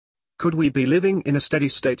Could we be living in a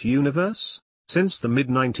steady-state universe? Since the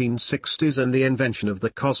mid-1960s and the invention of the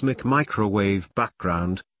cosmic microwave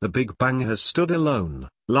background, the Big Bang has stood alone,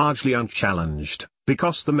 largely unchallenged,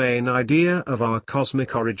 because the main idea of our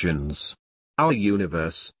cosmic origins, our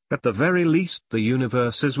universe, at the very least the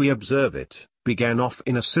universe as we observe it, began off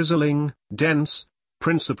in a sizzling, dense,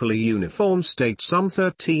 principally uniform state some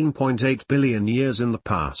 13.8 billion years in the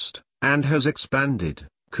past, and has expanded,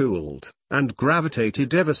 cooled, and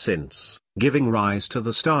gravitated ever since, giving rise to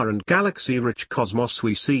the star and galaxy-rich cosmos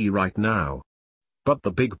we see right now. But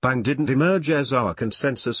the Big Bang didn't emerge as our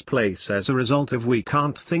consensus place as a result of we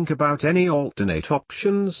can't think about any alternate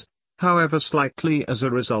options, however slightly as a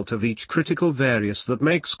result of each critical variance that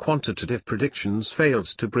makes quantitative predictions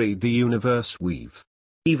fails to breed the universe we've.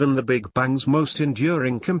 Even the Big Bang's most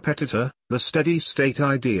enduring competitor, the steady-state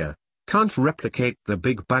idea, can't replicate the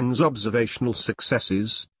Big Bang's observational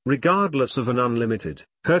successes, regardless of an unlimited,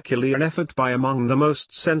 Herculean effort by among the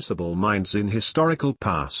most sensible minds in historical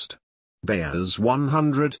past. Bayes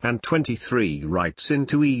 123 writes in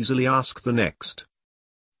to easily ask the next.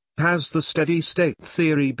 Has the steady-state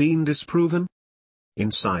theory been disproven?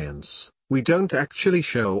 In science, we don't actually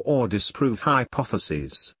show or disprove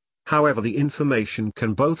hypotheses. However, the information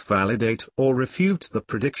can both validate or refute the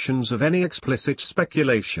predictions of any explicit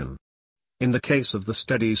speculation. In the case of the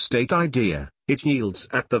steady-state idea, it yields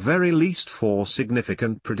at the very least 4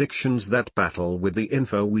 significant predictions that battle with the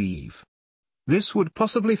info weave. This would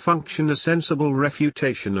possibly function as sensible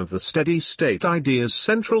refutation of the steady-state idea's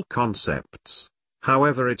central concepts.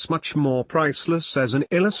 However, it's much more priceless as an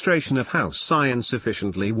illustration of how science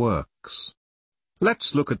efficiently works.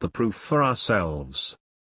 Let's look at the proof for ourselves.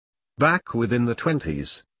 Back within the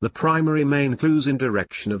 20s, the primary main clues in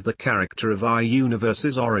direction of the character of our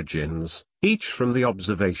universe's origins, each from the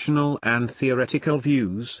observational and theoretical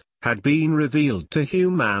views, had been revealed to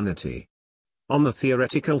humanity. On the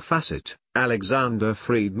theoretical facet, Alexander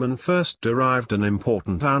Friedman first derived an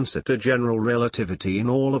important answer to general relativity in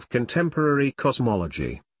all of contemporary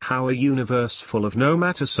cosmology, how a universe full of no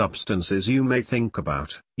matter substances you may think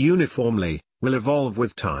about, uniformly, will evolve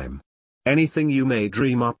with time. Anything you may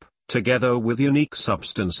dream up, together with unique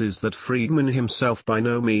substances that Friedman himself by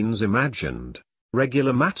no means imagined,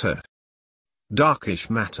 regular matter, darkish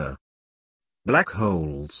matter, black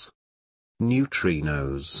holes,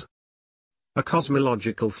 neutrinos, a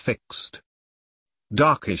cosmological fixed,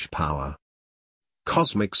 darkish power,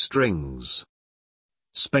 cosmic strings,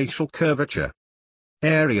 spatial curvature,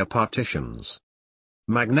 area partitions,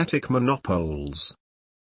 magnetic monopoles,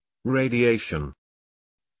 radiation,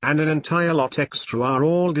 and an entire lot extra are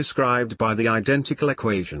all described by the identical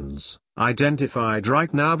equations, identified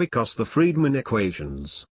right now because the Friedman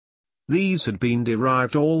equations. These had been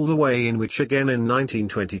derived all the way in which again in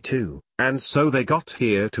 1922, and so they got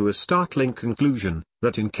here to a startling conclusion,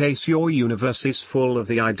 that in case your universe is full of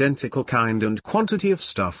the identical kind and quantity of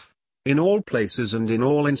stuff, in all places and in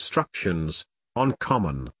all instructions, on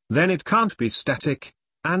common, then it can't be static,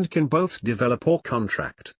 and can both develop or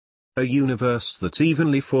contract. A universe that's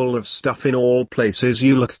evenly full of stuff in all places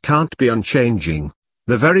you look can't be unchanging.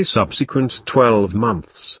 The very subsequent 12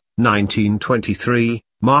 months, 1923,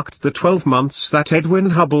 marked the 12 months that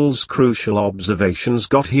Edwin Hubble's crucial observations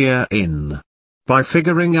got here in. By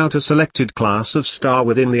figuring out a selected class of star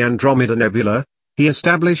within the Andromeda Nebula, he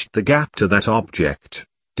established the gap to that object,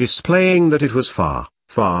 displaying that it was far,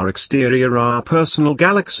 far exterior our personal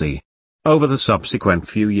galaxy. Over the subsequent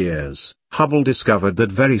few years, Hubble discovered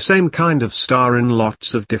that very same kind of star in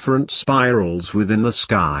lots of different spirals within the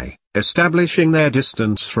sky, establishing their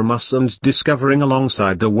distance from us and discovering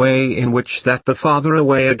alongside the way in which that the farther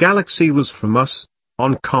away a galaxy was from us,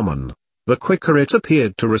 on common, the quicker it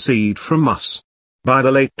appeared to recede from us. By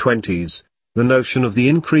the late 20s, the notion of the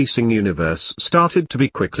increasing universe started to be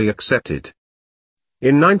quickly accepted.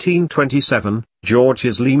 In 1927,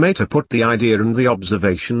 Georges Lemaitre put the idea and the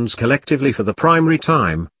observations collectively for the primary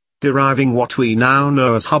time, deriving what we now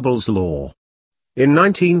know as Hubble's law. In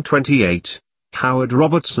 1928, Howard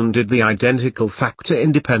Robertson did the identical factor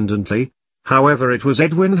independently. However, it was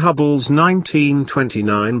Edwin Hubble's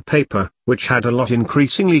 1929 paper, which had a lot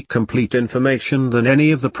increasingly complete information than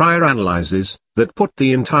any of the prior analyses, that put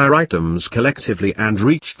the entire items collectively and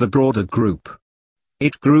reached the broader group.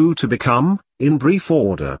 It grew to become, in brief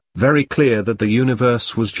order, very clear that the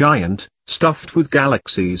universe was giant, stuffed with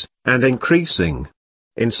galaxies, and increasing.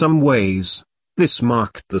 In some ways, this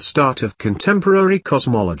marked the start of contemporary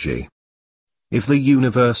cosmology. If the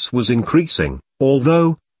universe was increasing,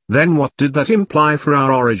 although, then what did that imply for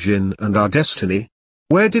our origin and our destiny?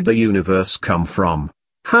 Where did the universe come from?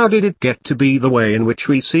 How did it get to be the way in which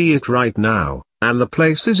we see it right now? and the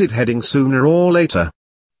place is it heading sooner or later?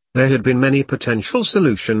 There had been many potential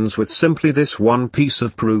solutions with simply this one piece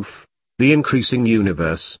of proof: the increasing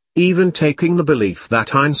universe, even taking the belief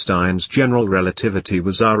that Einstein's general relativity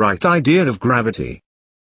was our right idea of gravity.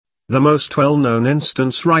 The most well-known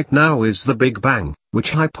instance right now is the Big Bang,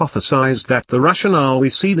 which hypothesized that the rationale we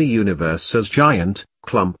see the universe as giant,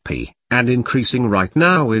 clumpy, and increasing right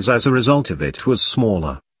now is as a result of it was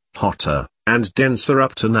smaller, hotter, and denser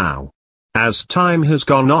up to now. As time has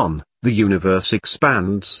gone on, the universe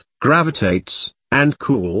expands, gravitates, and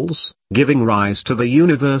cools, giving rise to the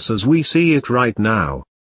universe as we see it right now.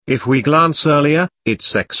 If we glance earlier,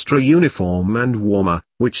 it's extra uniform and warmer,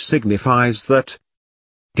 which signifies that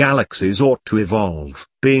galaxies ought to evolve,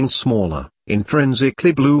 being smaller,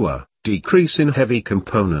 intrinsically bluer, decrease in heavy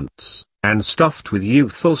components, and stuffed with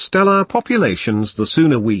youthful stellar populations the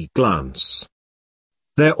sooner we glance.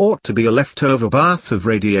 There ought to be a leftover bath of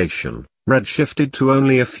radiation, redshifted to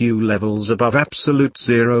only a few levels above absolute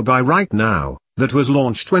zero by right now, that was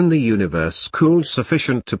launched when the universe cooled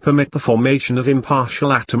sufficient to permit the formation of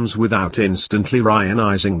impartial atoms without instantly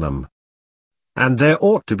reionizing them. And there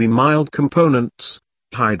ought to be mild components,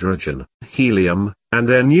 hydrogen, helium, and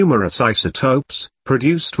their numerous isotopes,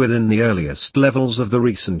 produced within the earliest levels of the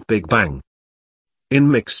recent Big Bang. In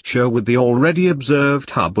mixture with the already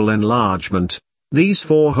observed Hubble enlargement, these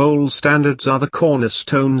four whole standards are the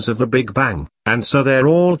cornerstones of the Big Bang, and so they're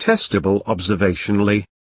all testable observationally.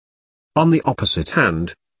 On the opposite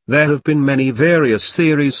hand, there have been many various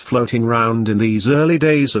theories floating round in these early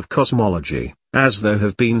days of cosmology, as there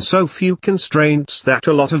have been so few constraints that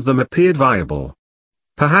a lot of them appeared viable.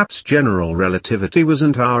 Perhaps general relativity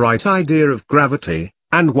wasn't our right idea of gravity,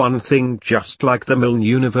 and one thing just like the Milne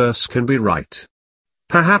universe can be right.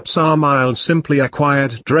 Perhaps our mild simply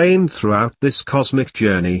acquired drained throughout this cosmic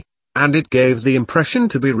journey, and it gave the impression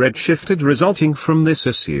to be redshifted resulting from this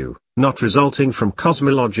issue, not resulting from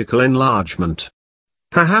cosmological enlargement.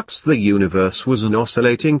 Perhaps the universe was an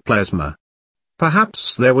oscillating plasma.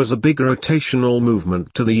 Perhaps there was a big rotational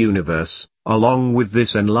movement to the universe, along with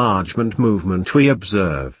this enlargement movement we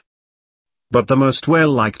observe. But the most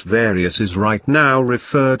well-liked various is right now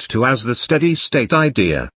referred to as the steady-state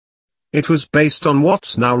idea. It was based on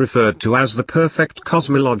what's now referred to as the perfect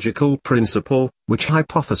cosmological principle, which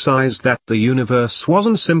hypothesized that the universe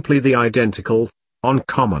wasn't simply the identical,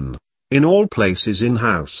 uncommon, in all places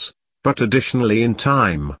in-house, but additionally in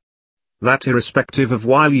time. That irrespective of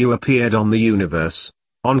while you appeared on the universe,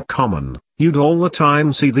 uncommon, you'd all the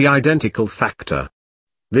time see the identical factor.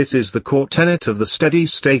 This is the core tenet of the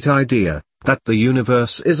steady-state idea, that the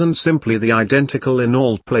universe isn't simply the identical in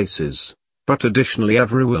all places, but additionally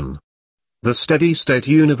everyone. The steady-state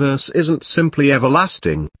universe isn't simply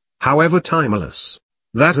everlasting, however timeless.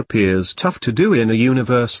 That appears tough to do in a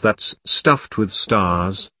universe that's stuffed with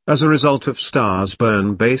stars, as a result of stars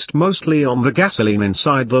burn based mostly on the gasoline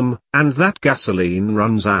inside them, and that gasoline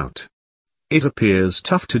runs out. It appears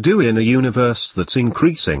tough to do in a universe that's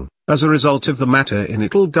increasing, as a result of the matter in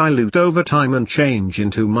it'll dilute over time and change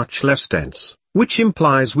into much less dense, which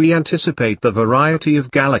implies we anticipate the variety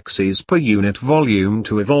of galaxies per unit volume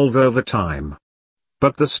to evolve over time.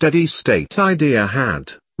 But the steady-state idea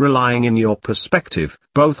had, relying in your perspective,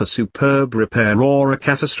 both a superb repair or a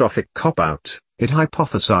catastrophic cop-out. It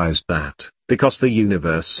hypothesized that, because the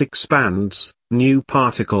universe expands, new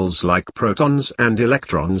particles like protons and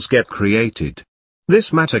electrons get created.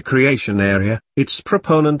 This matter creation area, its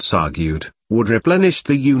proponents argued, would replenish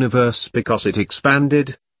the universe because it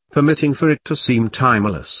expanded, permitting for it to seem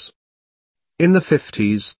timeless. In the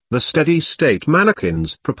 50s, the steady-state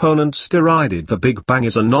mannequin's proponents derided the Big Bang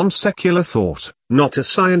as a non-secular thought, not a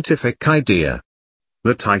scientific idea.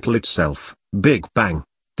 The title itself, Big Bang,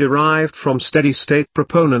 derived from steady-state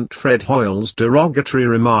proponent Fred Hoyle's derogatory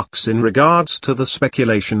remarks in regards to the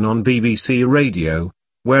speculation on BBC Radio,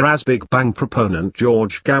 whereas Big Bang proponent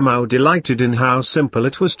George Gamow delighted in how simple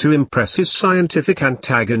it was to impress his scientific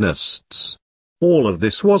antagonists. All of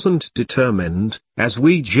this wasn't determined, as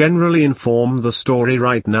we generally inform the story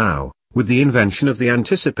right now, with the invention of the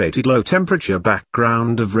anticipated low-temperature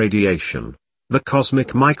background of radiation, the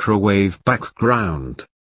cosmic microwave background.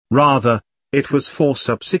 Rather, it was for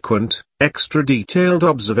subsequent, extra-detailed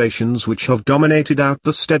observations which have dominated out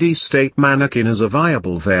the steady-state mannequin as a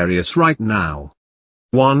viable various right now.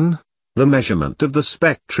 1. The measurement of the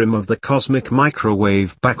spectrum of the cosmic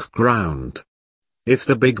microwave background. If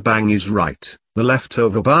the Big Bang is right, the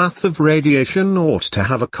leftover bath of radiation ought to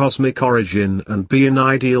have a cosmic origin and be an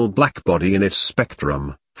ideal blackbody in its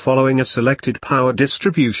spectrum, following a selected power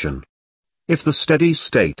distribution. If the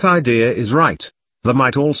steady-state idea is right, there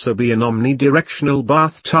might also be an omnidirectional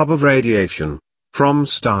bathtub of radiation, from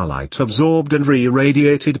starlight absorbed and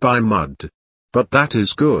re-irradiated by mud. But that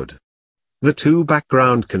is good. The two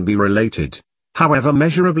background can be related, however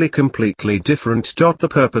measurably completely different. The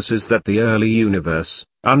purpose is that the early universe,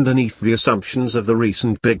 underneath the assumptions of the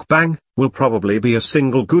recent Big Bang, will probably be a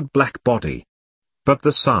single good black body. But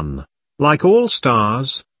the Sun, like all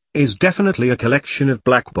stars, is definitely a collection of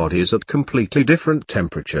black bodies at completely different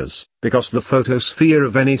temperatures, because the photosphere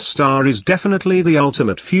of any star is definitely the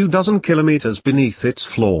ultimate few dozen kilometers beneath its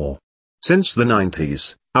floor. Since the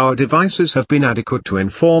 90s, our devices have been adequate to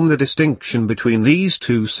inform the distinction between these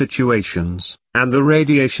two situations, and the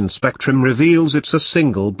radiation spectrum reveals it's a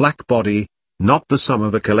single black body, not the sum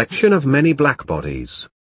of a collection of many black bodies.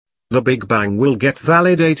 The Big Bang will get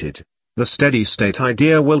validated. The steady-state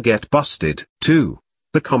idea will get busted, too.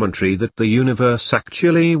 The commentary that the universe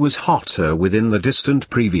actually was hotter within the distant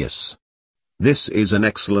previous. This is an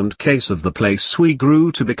excellent case of the place we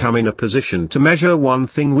grew to become in a position to measure one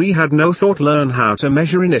thing we had no thought learn how to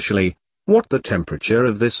measure initially. What the temperature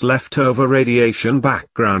of this leftover radiation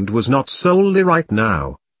background was not solely right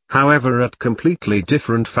now, however at completely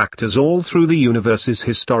different factors all through the universe's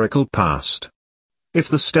historical past. If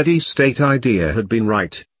the steady-state idea had been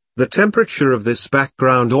right, the temperature of this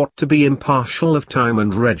background ought to be impartial of time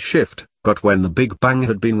and redshift, but when the Big Bang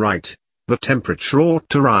had been right, the temperature ought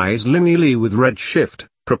to rise linearly with redshift,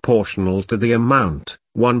 proportional to the amount,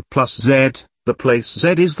 1 plus z, the place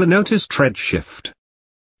z is the noticed redshift.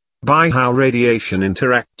 By how radiation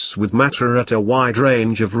interacts with matter at a wide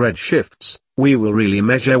range of redshifts, we will really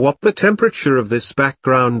measure what the temperature of this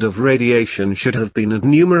background of radiation should have been at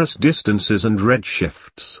numerous distances and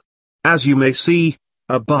redshifts. As you may see,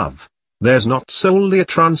 above, there's not solely a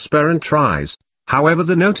transparent rise, however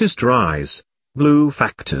the noticed rise, blue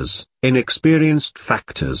factors, inexperienced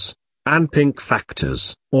factors, and pink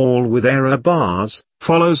factors, all with error bars,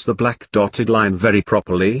 follows the black dotted line very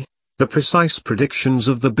properly, the precise predictions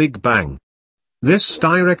of the Big Bang. This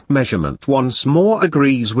direct measurement once more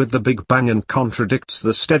agrees with the Big Bang and contradicts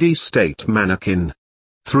the steady-state mannequin.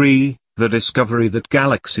 3. The discovery that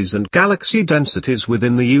galaxies and galaxy densities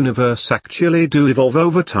within the universe actually do evolve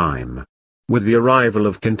over time. With the arrival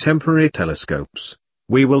of contemporary telescopes,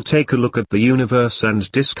 we will take a look at the universe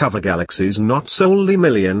and discover galaxies not solely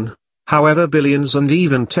million, however billions and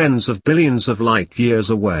even tens of billions of light years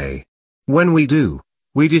away. When we do,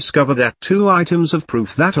 we discover that two items of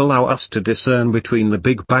proof that allow us to discern between the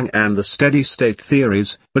Big Bang and the steady-state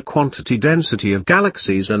theories, the quantity density of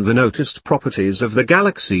galaxies and the noticed properties of the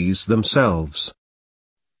galaxies themselves.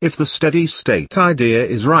 If the steady-state idea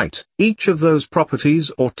is right, each of those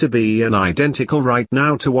properties ought to be an identical right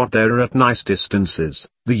now to what they are at nice distances,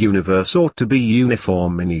 the universe ought to be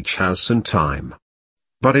uniform in each house and time.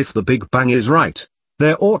 But if the Big Bang is right,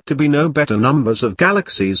 there ought to be no better numbers of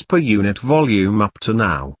galaxies per unit volume up to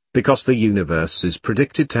now, because the universe is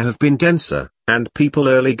predicted to have been denser, and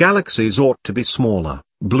early galaxies ought to be smaller,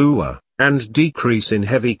 bluer, and decrease in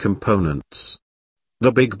heavy components.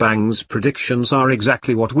 The Big Bang's predictions are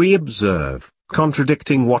exactly what we observe,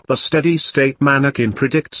 contradicting what the steady-state mannequin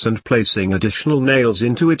predicts and placing additional nails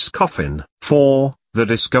into its coffin. 4. The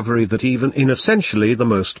discovery that even in essentially the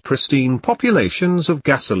most pristine populations of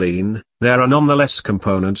gasoline, there are nonetheless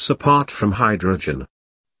components apart from hydrogen.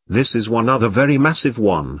 This is one other very massive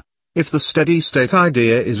one. If the steady-state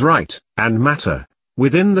idea is right, and matter,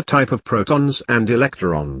 within the type of protons and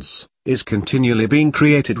electrons, is continually being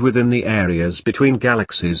created within the areas between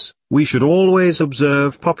galaxies, we should always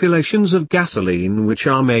observe populations of gasoline which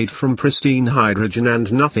are made from pristine hydrogen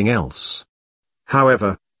and nothing else.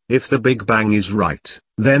 However, if the Big Bang is right,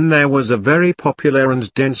 then there was a very popular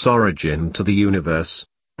and dense origin to the universe,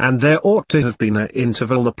 and there ought to have been an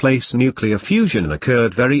interval the place nuclear fusion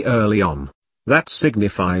occurred very early on. That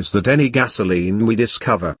signifies that any gasoline we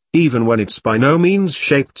discover, even when it's by no means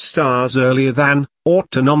shaped stars earlier than,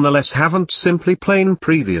 ought to nonetheless haven't simply plain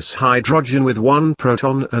previous hydrogen with one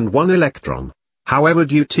proton and one electron. However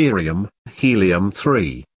deuterium,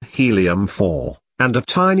 helium-3, helium-4, and a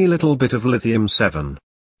tiny little bit of lithium-7.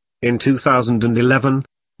 In 2011,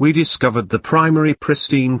 we discovered the primary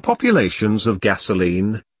pristine populations of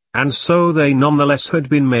gasoline, and so they nonetheless had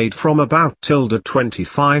been made from about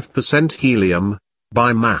 25% helium,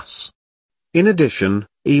 by mass. In addition,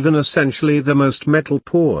 even essentially the most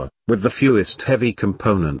metal-poor, with the fewest heavy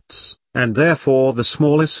components, and therefore the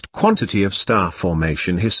smallest quantity of star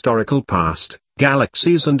formation historical past,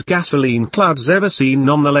 galaxies and gasoline clouds ever seen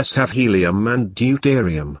nonetheless have helium and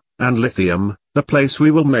deuterium, and lithium, the place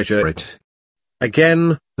we will measure it.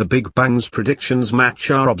 Again, the Big Bang's predictions match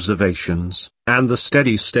our observations, and the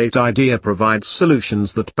steady-state idea provides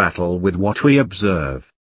solutions that battle with what we observe.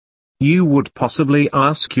 You would possibly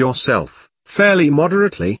ask yourself, fairly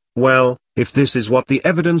moderately, well, if this is what the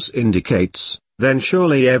evidence indicates, then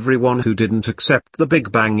surely everyone who didn't accept the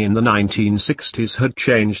Big Bang in the 1960s had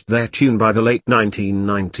changed their tune by the late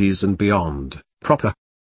 1990s and beyond, proper.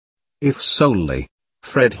 If solely.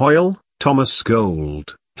 Fred Hoyle, Thomas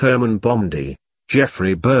Gold, Herman Bondi,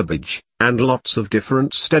 Jeffrey Burbidge, and lots of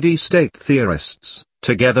different steady-state theorists,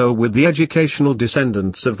 together with the educational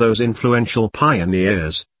descendants of those influential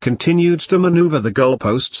pioneers, continued to maneuver the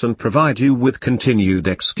goalposts and provide you with continued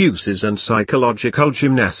excuses and psychological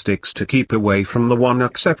gymnastics to keep away from the one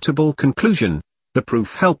acceptable conclusion: the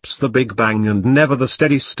proof helps the Big Bang and never the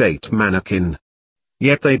steady-state mannequin.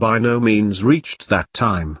 Yet they by no means reached that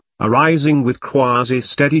time, arising with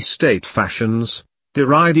quasi-steady-state fashions,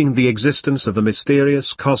 deriding the existence of a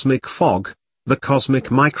mysterious cosmic fog, the cosmic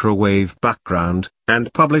microwave background,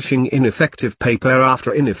 and publishing ineffective paper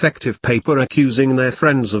after ineffective paper accusing their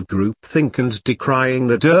friends of groupthink and decrying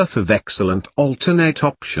the dearth of excellent alternate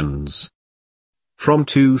options. From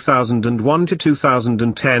 2001 to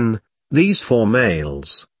 2010, these four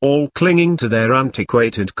males, all clinging to their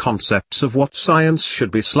antiquated concepts of what science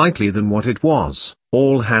should be slightly than what it was,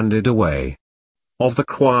 all handed away. Of the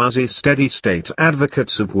quasi-steady-state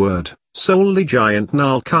advocates of word, solely giant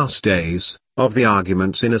null-cast days, of the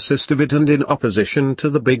arguments in assist of it and in opposition to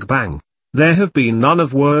the Big Bang, there have been none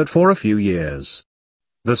of word for a few years.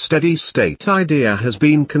 The steady-state idea has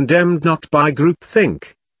been condemned not by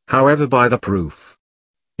groupthink, however by the proof.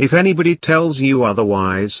 If anybody tells you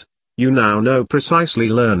otherwise, you now know precisely.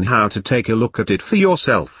 Learn how to take a look at it for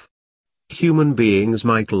yourself. Human beings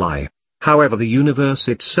might lie, however the universe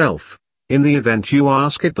itself, in the event you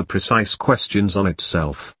ask it the precise questions on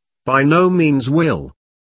itself, by no means will.